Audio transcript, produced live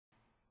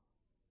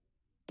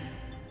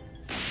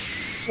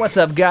What's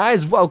up,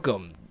 guys?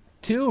 Welcome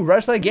to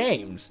RushLight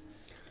Games.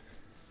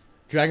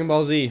 Dragon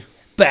Ball Z.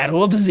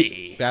 Battle of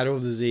Z. Battle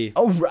of the Z.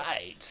 All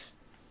right.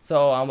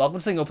 So, welcome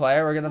to single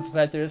player. We're gonna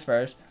play through this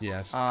first.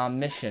 Yes.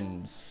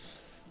 Missions.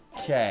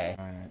 Okay.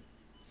 All right.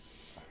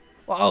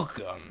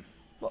 Welcome.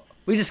 Well,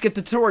 we just skipped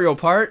the tutorial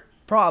part.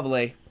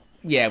 Probably.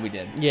 Yeah, we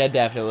did. Yeah,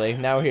 definitely.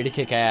 Now we're here to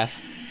kick ass.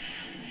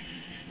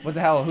 What the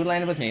hell? Who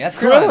landed with me? That's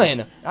Krillin.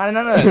 No,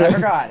 I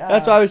forgot.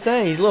 That's what I was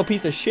saying. He's a little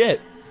piece of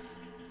shit.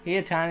 He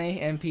a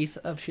tiny and piece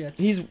of shit.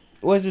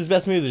 What's his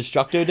best move? The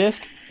Destructo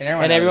Disc?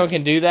 And everyone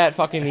can do that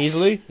fucking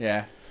easily?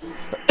 Yeah.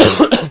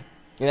 And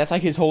that's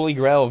like his holy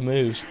grail of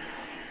moves.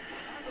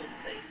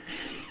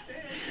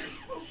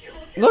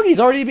 Look, he's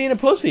already being a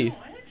pussy.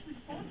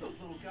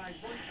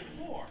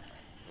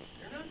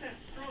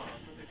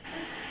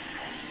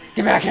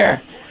 Get back here.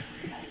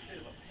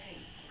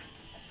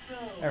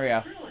 There we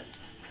go.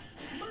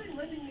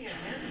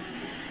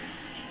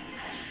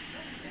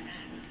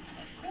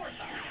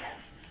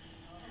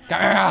 Come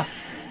here.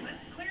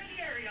 Let's clear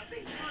the area of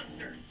these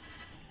monsters.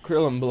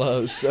 Krillin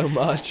blows so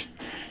much.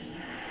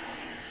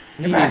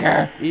 Get back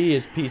here. He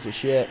is a piece of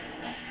shit.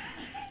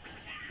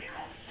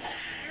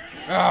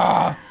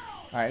 Alright,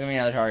 give me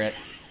another target.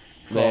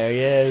 Cool. There he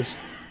is.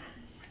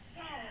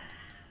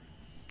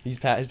 His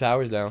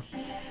power's down.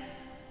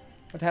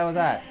 What the hell was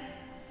that?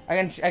 I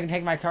can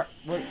take my car.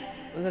 What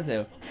does that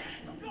do?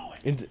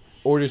 It's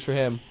orders for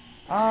him.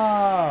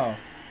 Oh.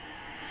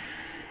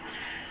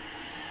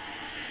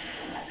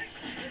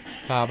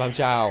 Pow, pow,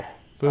 chow.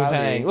 Boom, Howdy.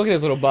 bang. Look at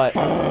his little butt.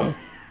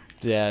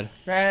 Dead.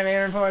 Enemy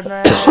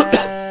reinforcement.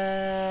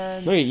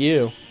 Look at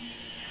you.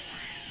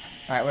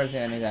 Alright, where's the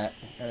enemy at?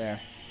 Right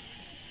there.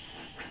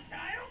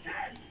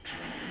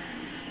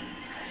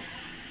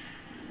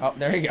 Oh,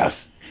 there he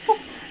goes.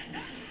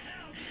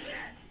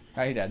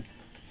 Oh, he dead.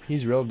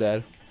 He's real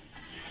dead.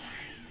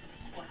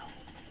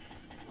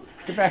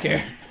 Get back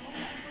here.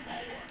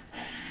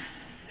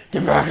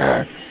 Get back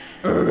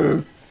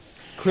here.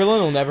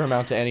 Krillin will never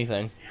amount to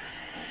anything.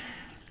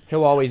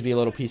 He'll always be a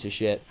little piece of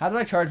shit. How do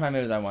I charge my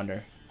moves, I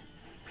wonder?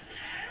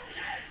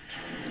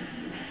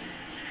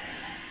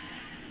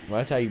 Well,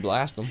 that's how you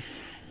blast them.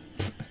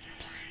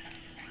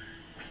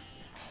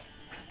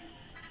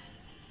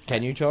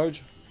 Can you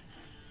charge?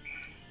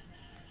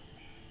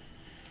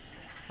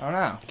 I don't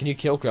know. Can you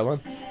kill Krillin?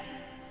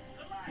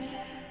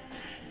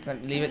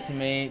 But leave it to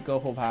me.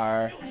 Go full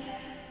power.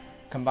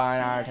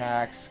 Combine our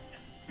attacks.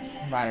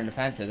 Combine our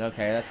defenses.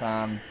 Okay, that's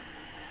I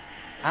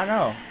don't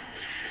know.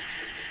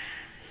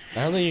 I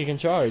don't think you can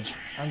charge.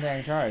 I don't think I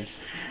can charge.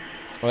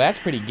 Well, that's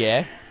pretty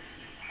gay.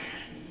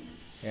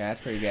 Yeah,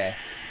 that's pretty gay.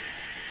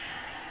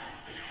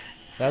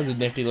 That was a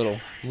nifty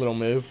little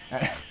move.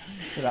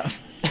 Shut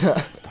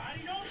up.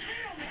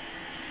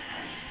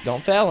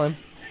 Don't fail him.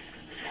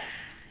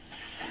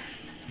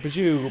 But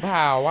you,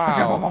 pow,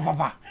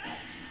 wow.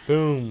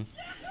 Boom.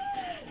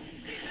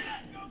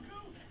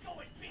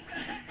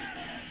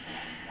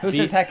 Who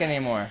says heck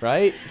anymore?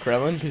 Right?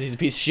 Krillin, because he's a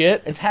piece of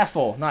shit. It's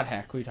Heffel, not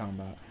heck. What are you talking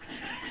about?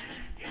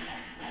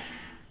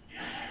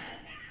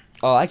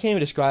 Oh, I can't even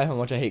describe how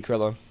much I hate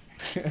Krillin.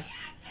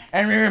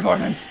 Enemy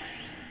reinforcements.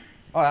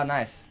 Oh, that's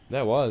nice.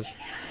 That was.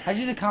 How'd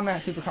you do the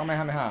super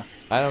Kamehameha?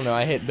 I don't know.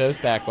 I hit both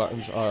back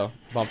buttons.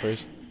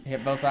 Bumpers. You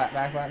hit both back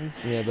buttons?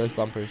 Yeah, both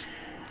bumpers.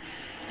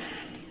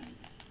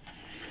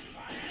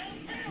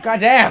 God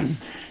damn!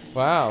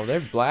 Wow, they're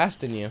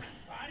blasting you.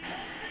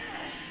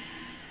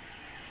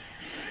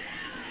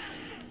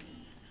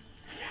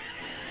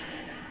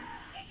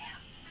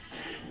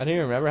 I don't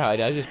even remember how I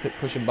did. I just kept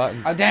pushing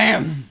buttons. Oh,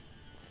 damn!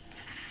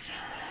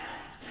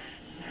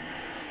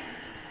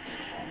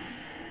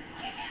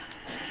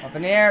 Up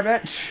in the air,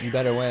 bitch! You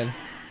better win.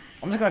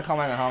 I'm just gonna call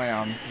my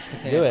Kamehameha just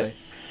continuously. Do it.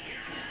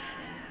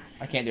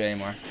 I can't do it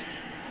anymore.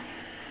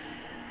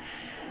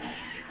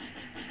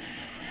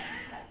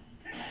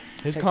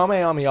 His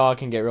Kamehameha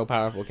can get real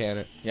powerful, can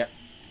it? Yep.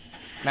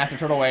 Master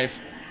Turtle Wave.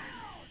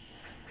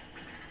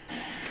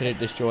 Could it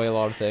destroy a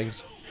lot of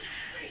things?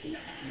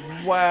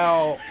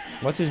 Well,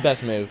 What's his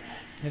best move?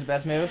 his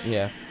best move?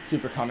 Yeah.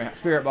 Super Kamehameha.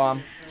 Spirit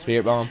Bomb.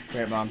 Spirit Bomb.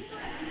 Spirit Bomb.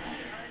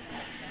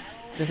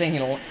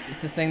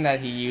 It's the thing that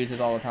he uses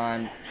all the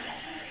time.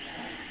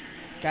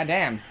 God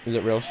damn. Is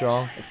it real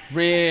strong? It's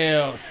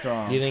real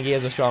strong. Do you think he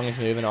has the strongest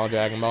move in all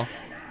Dragon Ball?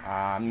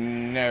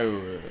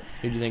 No.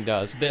 Who do you think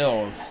does?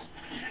 Bills.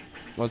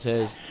 What's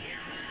his?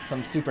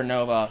 Some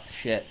supernova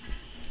shit.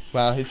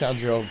 Wow, he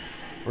sounds real.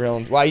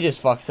 Wow, you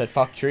just said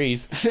fuck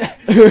trees. Fuck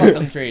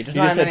them tree. You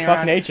just said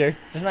fuck nature.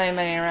 There's not even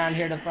many around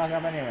here to fuck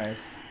up anyways.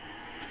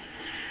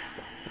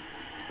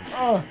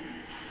 Oh.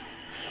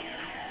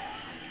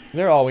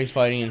 They're always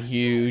fighting in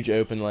huge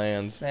open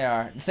lands. They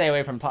are. Stay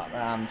away from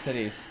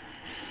cities.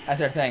 That's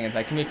their thing. It's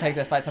like, can we take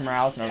this fight somewhere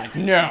else? And they're like,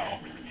 no.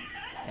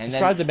 And I'm then,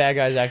 surprised the bad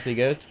guys actually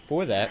go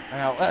for that. I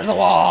know, there's a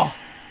wall.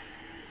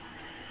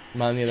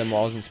 Remind me of them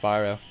walls in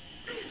Spyro.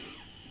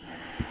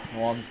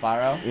 Walls in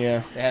Spyro?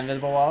 Yeah. They have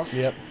invisible walls?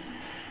 Yep.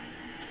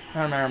 I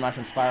don't remember much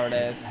from Spyro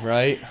days.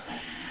 Right?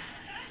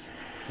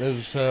 It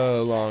was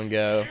so long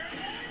ago.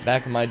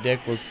 Back when my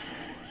dick was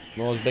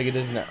Well, as big as it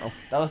is now.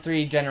 That was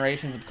 3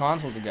 generations of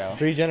consoles ago.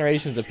 3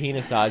 generations of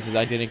penis sizes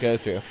I didn't go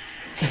through.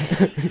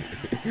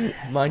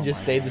 Mine just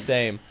stayed the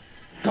same.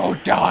 Go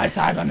die,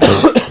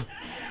 Cyberman!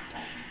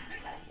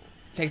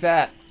 Take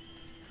that.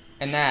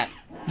 And that.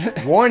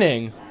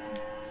 Warning!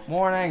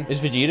 Warning. Is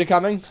Vegeta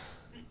coming?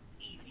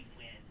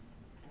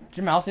 Did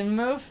your mouse even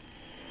move?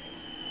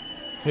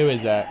 Who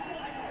is that?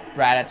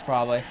 Raditz,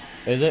 probably.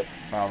 Is it?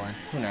 Probably.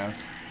 Who knows?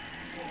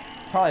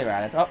 Probably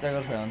Raditz. Oh, there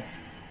goes Krillin.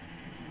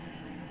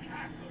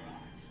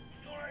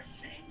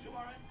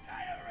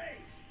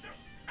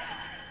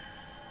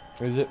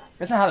 Is it?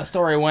 That's not how the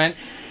story went.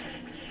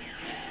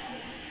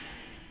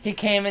 He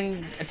came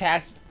and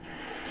attacked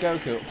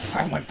Goku.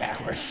 I went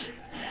backwards.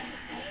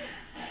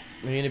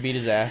 Are you gonna beat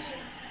his ass?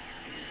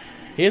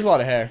 He has a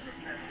lot of hair.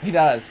 He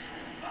does.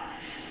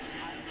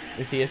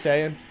 Is he a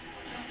Saiyan?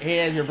 He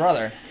is your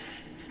brother.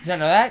 Did you not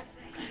know that?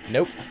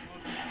 Nope.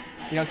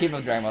 You don't keep up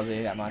with Dragon Ball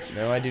Z that much.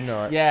 No, I do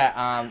not.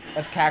 Yeah,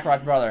 that's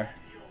Kakarot's brother.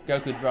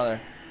 Goku's brother.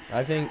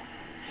 I think...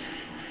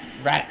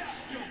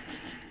 Raditz.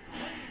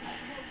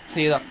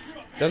 See, look.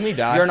 Doesn't he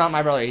die? You're not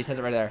my brother. He says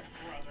it right there.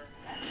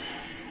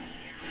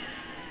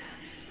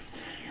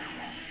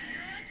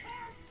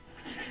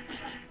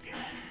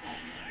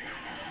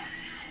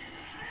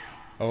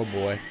 Oh,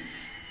 boy.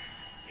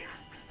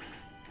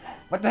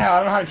 What the hell? I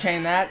don't know how to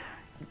chain that.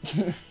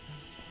 You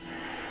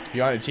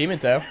got an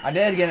achievement, though. I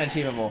did get an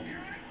achievable.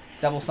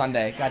 Double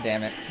Sunday. God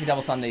damn it. He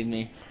double Sundayed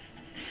me.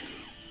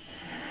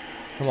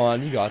 Come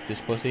on, you got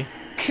this, pussy.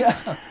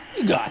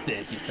 You got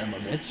this, you son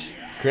of a bitch.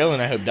 Krillin,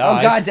 I hope, dies.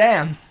 Oh, god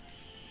damn.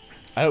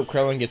 I hope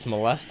Krillin gets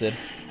molested.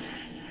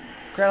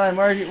 Krillin,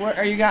 where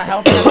are you got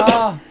help at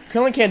all?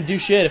 Krillin can't do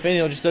shit. If anything,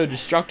 he'll just throw a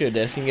Destructo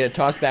Disc and get it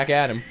tossed back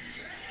at him.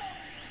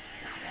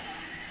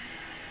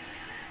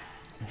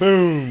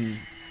 Boom.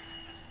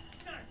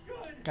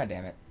 God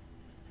damn it.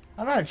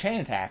 I'm not a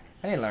chain attack.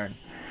 I need to learn.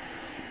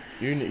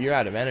 You're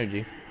out of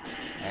energy.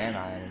 I am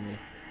not enemy.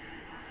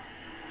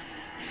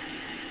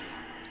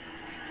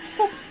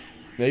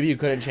 Maybe you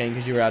couldn't chain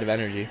because you were out of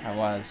energy. I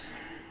was.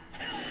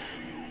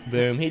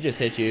 Boom, he just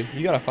hit you.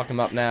 You gotta fuck him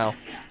up now.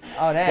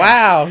 Oh, damn.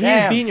 Wow, he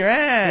damn. was beating your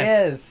ass. He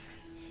is.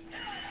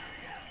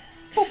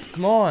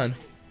 Come on.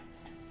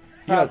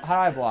 How do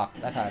I block?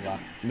 That's how I block.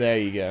 There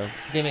you go.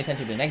 Give me a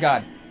sentry beam. Thank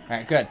God.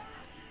 Alright, good.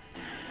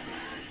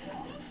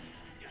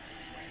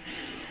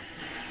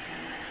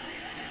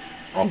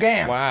 Oh,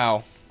 damn.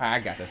 Wow.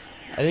 Alright, I got this.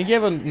 I think you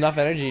have enough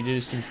energy to do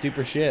some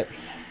stupid shit.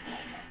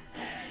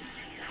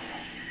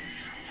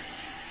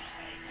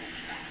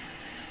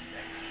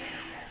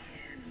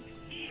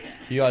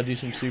 You gotta do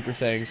some super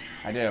things.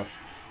 I do.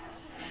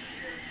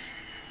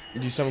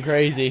 Do something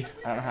crazy.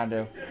 I don't know how to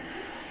do.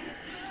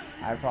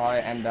 I'd probably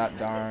end up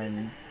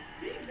darn...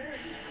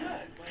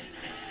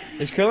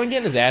 Is Krillin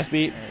getting his ass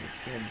beat?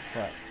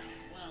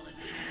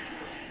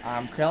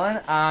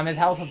 Krillin, his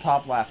health on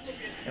top left.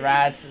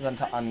 Raditz is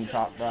on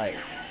top right.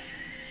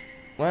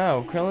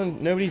 Wow, Krillin,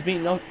 nobody's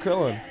beating up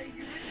Krillin.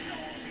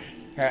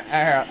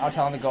 Here, I'll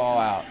tell him to go all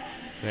out.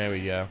 There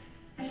we go.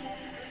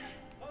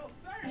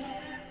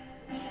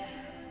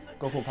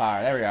 Go full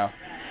power, there we go.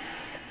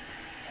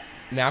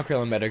 Now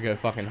Krillin better go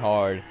fucking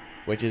hard,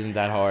 which isn't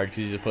that hard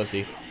because he's a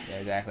pussy. Yeah,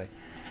 exactly.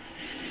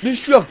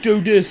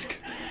 Destructo Disc!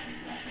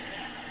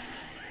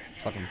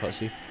 Fucking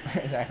pussy.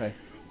 Exactly.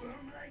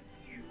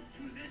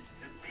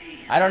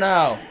 I don't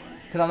know,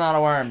 because I'm not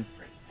a worm.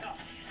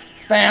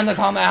 Spam the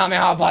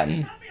Kamehameha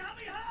button.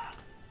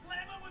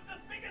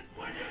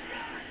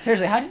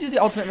 Seriously, how'd you do the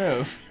ultimate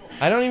move?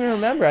 I don't even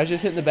remember. I was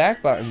just hitting the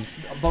back buttons.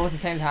 Both at the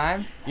same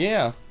time?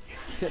 Yeah.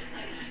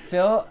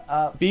 Phil,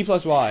 B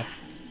plus Y.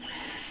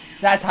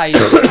 that's how you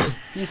do it.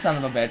 You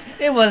son of a bitch.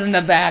 It wasn't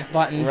the back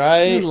buttons.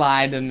 Right. You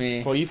lied to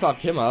me. Well, you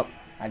fucked him up.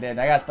 I did.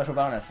 I got a special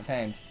bonus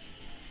attained.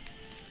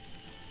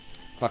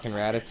 Fucking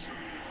Raditz.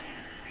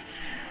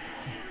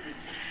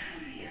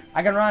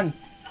 I can run.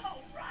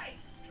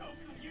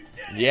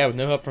 Yeah, with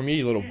no help from you,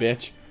 you little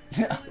bitch.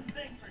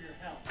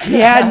 He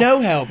had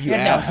no help, you He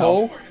had no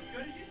asshole.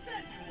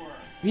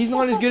 He's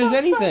not as good as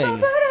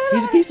anything.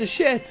 He's a piece of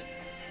shit.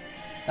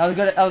 That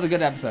was a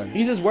good episode.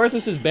 He's as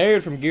worthless as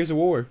Baird from Gears of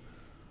War.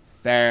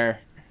 There.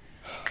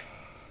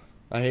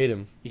 I hate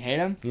him. You hate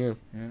him? Yeah.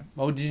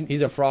 Well, did you...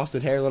 He's a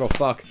frosted hair little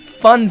fuck.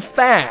 Fun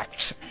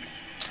fact.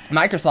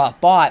 Microsoft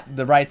bought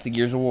the rights to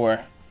Gears of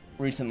War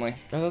recently.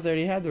 I thought they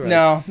already had the rights.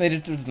 No, they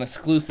just it was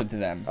exclusive to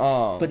them.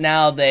 Oh. But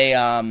now they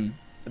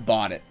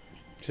bought it.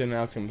 So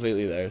now it's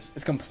completely theirs.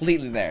 It's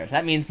completely theirs.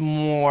 That means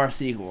more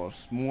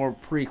sequels, more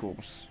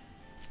prequels,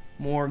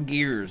 more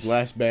Gears.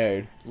 Less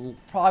Baird.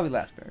 Probably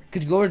less Baird.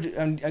 Because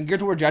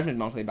Gears of War Judgment is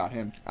mostly about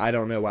him. I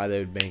don't know why they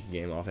would make a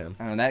game off him.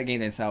 I don't know, that game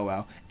didn't sell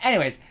well.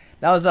 Anyways,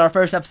 that was our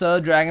first episode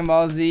of Dragon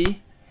Ball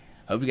Z.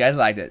 Hope you guys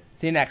liked it.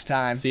 See you next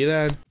time. See you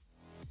then.